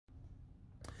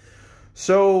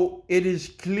So it is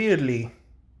clearly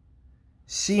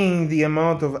seeing the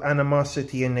amount of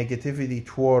animosity and negativity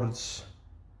towards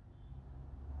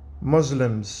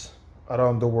Muslims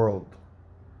around the world,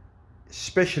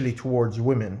 especially towards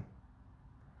women.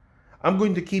 I'm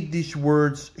going to keep these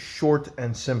words short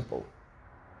and simple.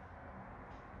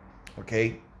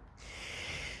 Okay?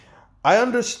 I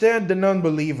understand the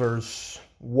non-believers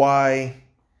why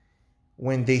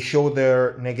when they show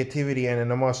their negativity and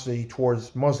animosity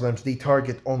towards Muslims, they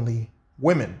target only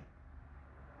women.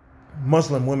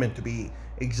 Muslim women, to be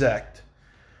exact.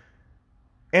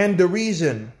 And the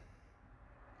reason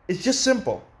is just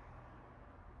simple.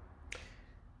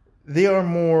 They are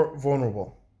more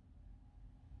vulnerable.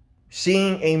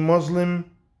 Seeing a Muslim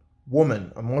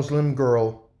woman, a Muslim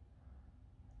girl,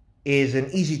 is an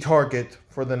easy target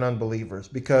for the non-believers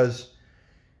because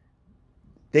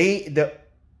the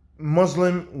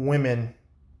Muslim women,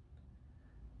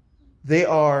 they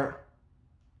are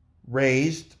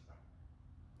raised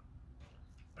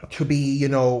to be,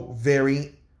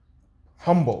 very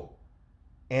humble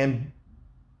and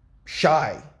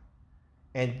shy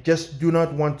and just do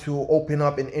not want to open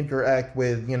up and interact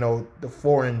with, the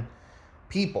foreign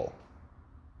people.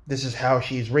 This is how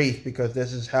she's raised because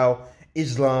this is how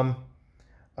Islam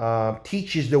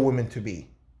teaches the women to be.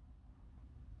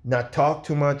 Not talk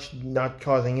too much, not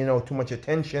causing, too much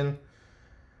attention.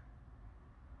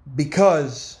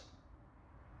 Because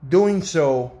doing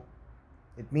so,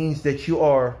 it means that you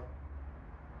are,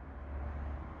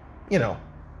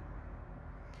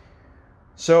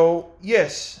 So,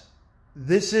 yes,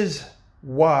 this is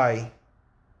why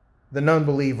the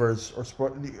non-believers,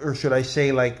 or should I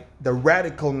say like the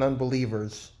radical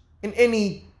non-believers in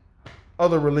any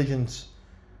other religions,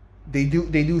 they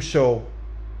do so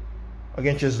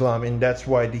against Islam, and that's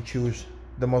why they choose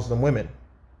the Muslim women.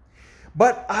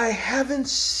 But I haven't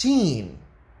seen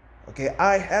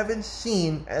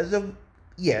as of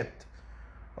yet,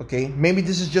 maybe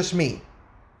this is just me,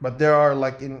 but there are,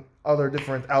 like, in other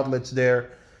different outlets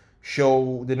there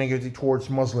show the negativity towards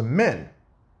Muslim men.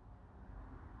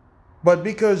 But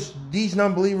because these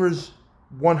non-believers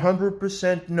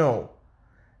 100% know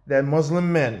that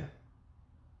Muslim men,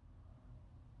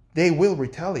 they will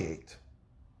retaliate.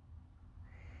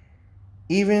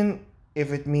 Even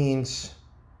if it means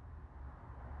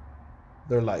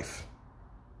their life.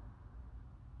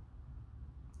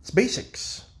 It's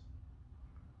basics.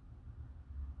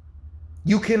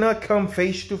 You cannot come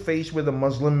face to face with a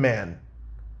Muslim man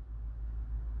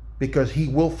because he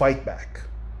will fight back.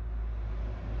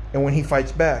 And when he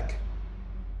fights back,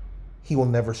 he will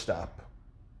never stop.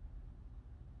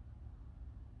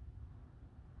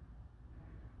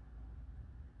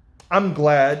 I'm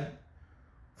glad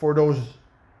for those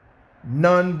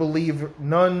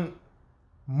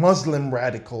non-Muslim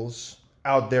radicals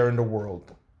out there in the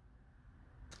world.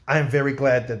 I am very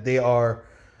glad that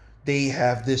they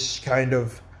have this kind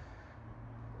of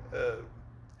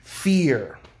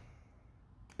fear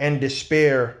and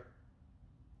despair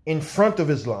in front of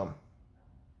Islam.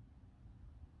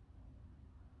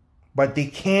 But they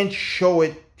can't show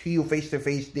it to you face to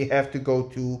face. They have to go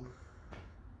to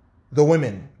the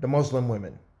women, the Muslim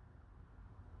women.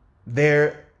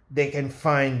 There they can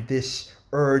find this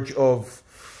urge of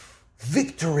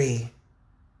victory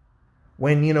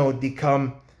when, they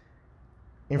come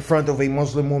in front of a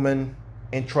Muslim woman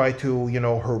and try to,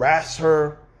 harass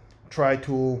her, try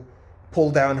to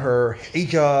pull down her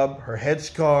hijab, her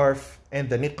headscarf, and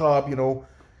the niqab,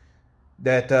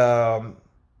 that the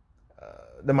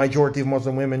majority of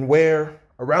Muslim women wear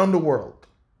around the world.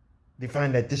 They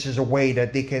find that this is a way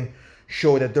that they can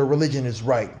show that their religion is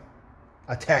right,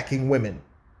 attacking women.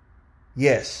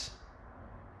 Yes,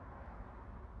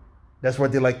 that's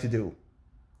what they like to do.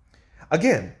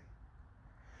 Again,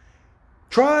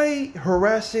 try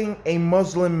harassing a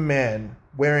Muslim man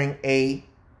wearing a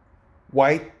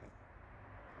white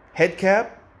head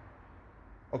cap,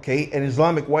 an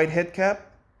Islamic white head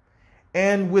cap,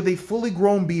 and with a fully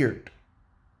grown beard.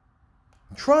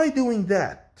 Try doing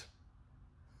that.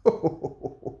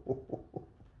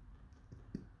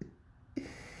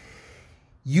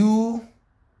 You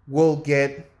will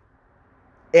get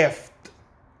effed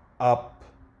up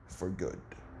for good.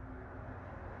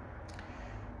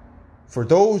 For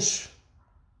those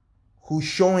who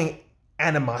showing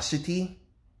animosity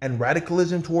and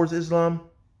radicalism towards Islam,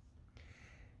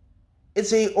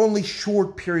 it's a only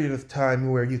short period of time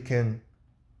where you can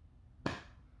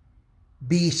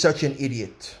be such an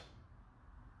idiot.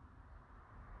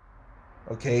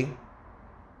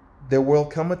 There will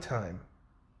come a time,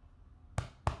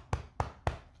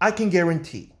 I can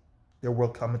guarantee there will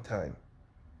come a time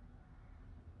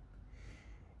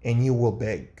and you will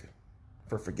beg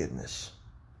for forgiveness.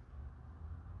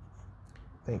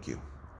 Thank you.